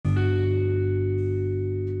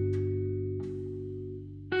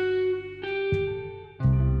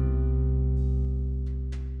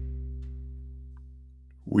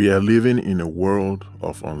We are living in a world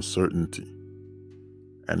of uncertainty,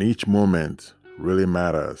 and each moment really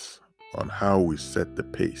matters on how we set the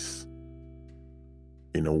pace.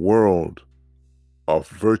 In a world of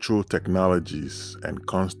virtual technologies and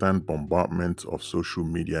constant bombardment of social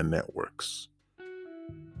media networks,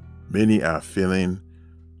 many are feeling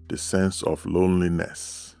the sense of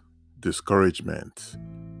loneliness, discouragement,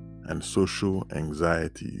 and social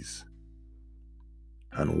anxieties.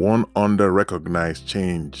 And one under-recognized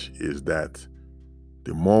change is that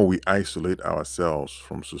the more we isolate ourselves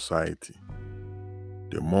from society,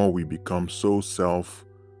 the more we become so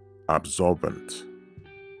self-absorbent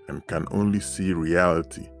and can only see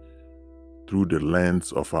reality through the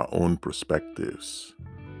lens of our own perspectives.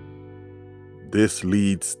 This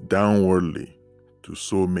leads downwardly to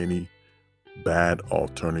so many bad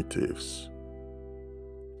alternatives.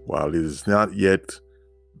 While it is not yet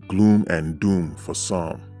gloom and doom for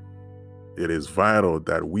some, it is vital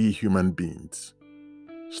that we human beings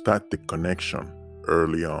start the connection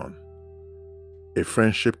early on, a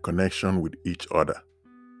friendship connection with each other,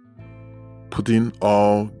 putting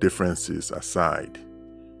all differences aside,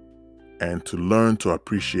 and to learn to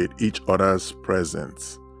appreciate each other's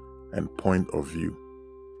presence and point of view,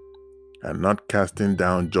 and not casting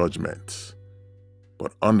down judgments,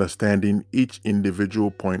 but understanding each individual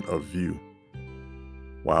point of view,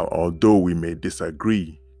 while although we may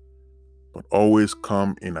disagree, but always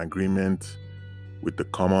come in agreement with the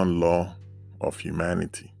common law of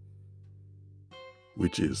humanity,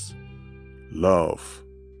 which is love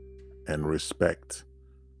and respect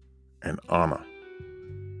and honor.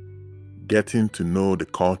 Getting to know the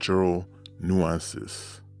cultural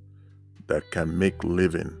nuances that can make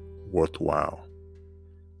living worthwhile.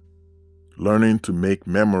 Learning to make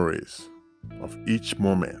memories of each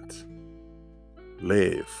moment.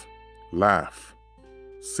 Live, laugh,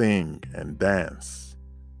 sing, and dance.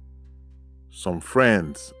 Some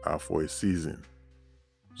friends are for a season,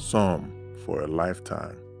 some for a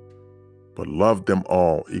lifetime, but love them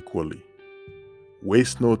all equally.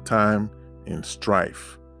 Waste no time in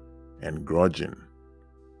strife and grudging,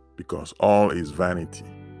 because all is vanity.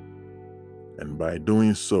 And by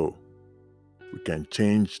doing so, we can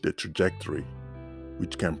change the trajectory,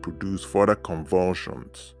 which can produce further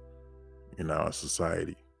convulsions in our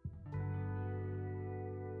society.